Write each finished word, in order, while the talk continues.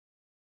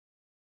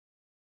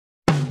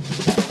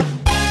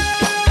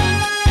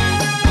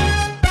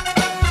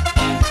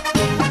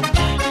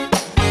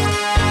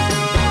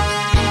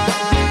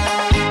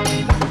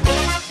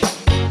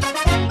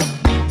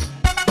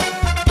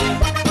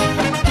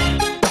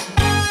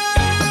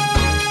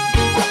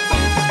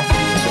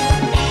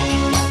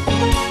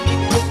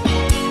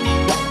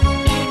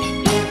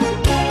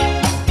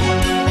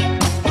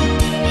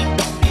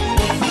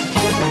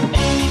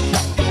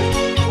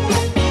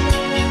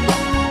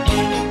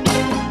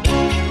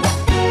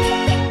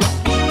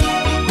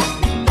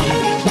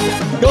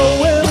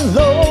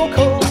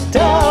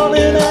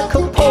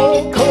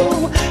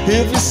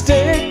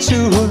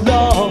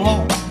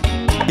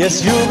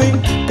Yes, you'll be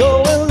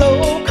going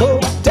loco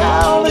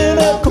down in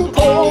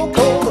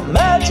Acapulco. The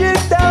magic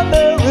down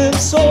there is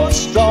so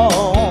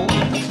strong.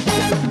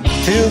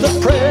 Feel the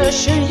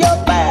pressure, your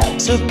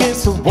back's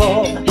against the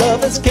wall.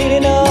 Love is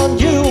gaining on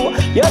you,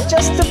 you're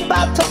just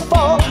about to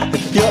fall.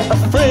 If you're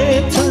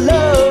afraid to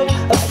love,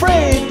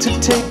 afraid to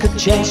take a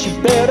chance,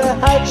 you better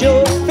hide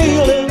your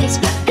feelings,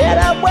 get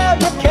out where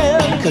you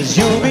can. Cause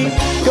you'll be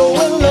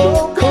going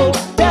loco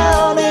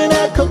down in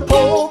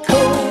Acapulco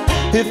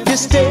if you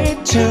stay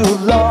too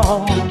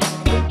long.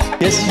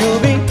 Yes, you'll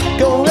be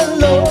going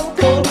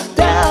loco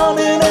down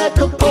in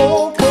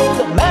Acapulco.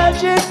 The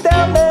magic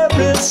down there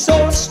is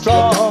so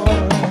strong.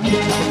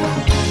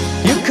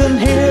 You can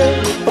hear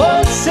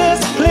voices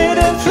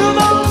pleading through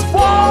those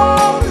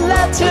warm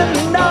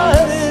Latin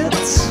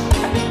nights.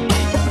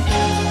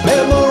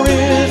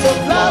 Memories of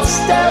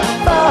lost and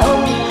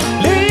found,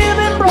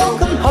 leaving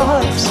broken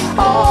hearts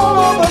all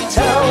over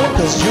town.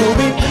 Cause you'll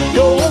be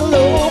going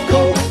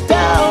loco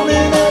down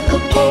in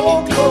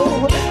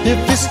Acapulco if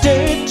you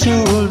stay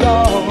too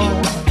long.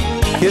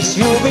 Yes,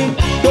 you'll be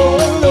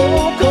going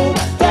loco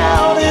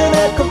down in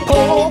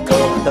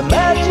Acapulco. The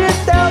magic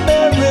down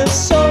there is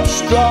so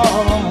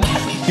strong.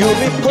 You'll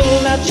be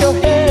pulling out your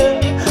hair,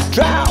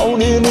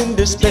 drowning in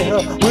despair,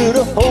 with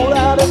a whole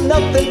lot of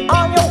nothing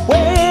on your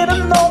way to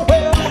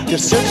nowhere. Your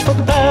search for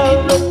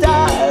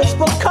paradise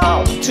will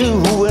come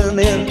to an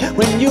end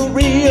when you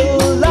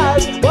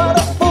realize what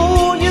a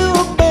fool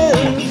you've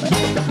been.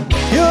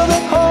 You've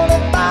been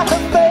haunted by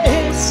her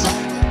face,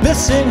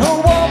 missing her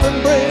warm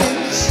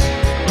embrace.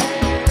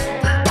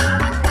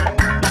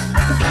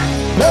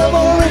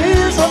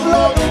 Memories of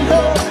loving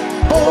her,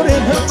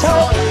 holding her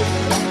tight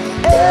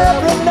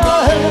every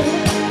night.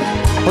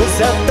 Was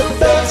that the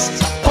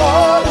best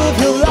part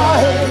of your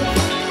life?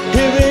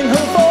 Hearing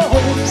her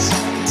voice,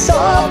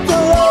 soft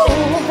and low,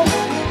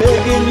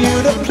 begging you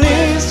to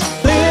please,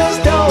 please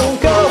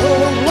don't go.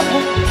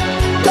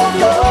 Don't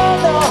go,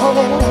 no.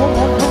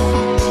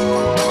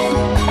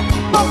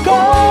 Don't go.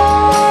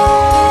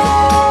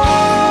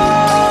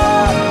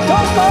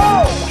 Don't go.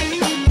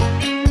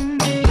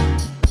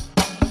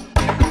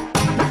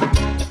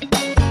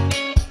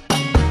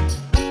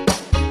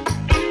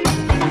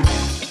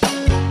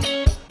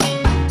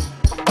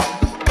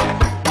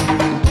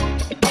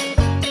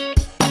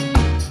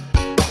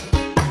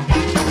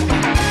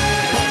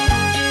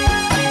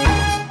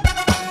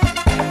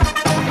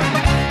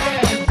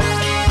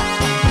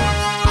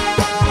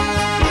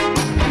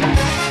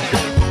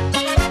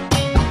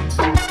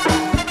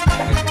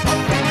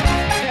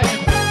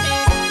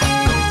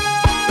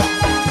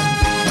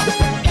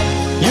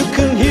 You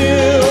can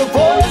hear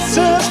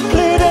voices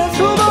pleading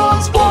through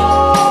those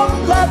warm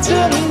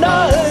Latin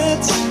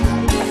nights.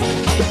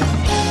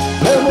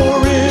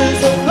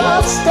 Memories of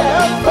lost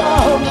and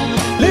found,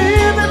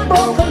 leaving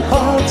broken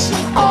hearts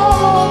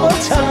all over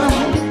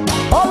town,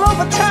 all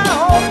over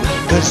town.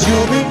 Cause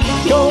you'll be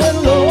going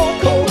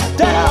loco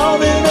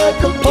down in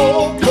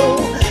Acapulco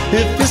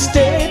if you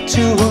stay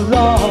too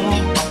long.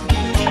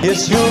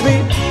 Yes, you'll be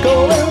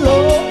going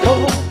loco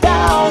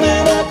down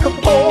in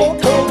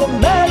Acapulco. The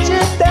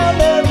magic down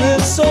there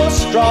is so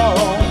strong.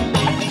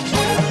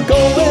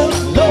 Going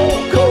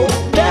loco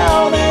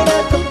down in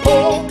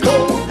Acapulco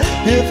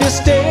if you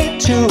stay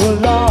too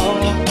long.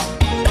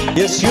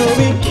 Yes, you'll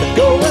be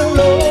going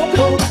loco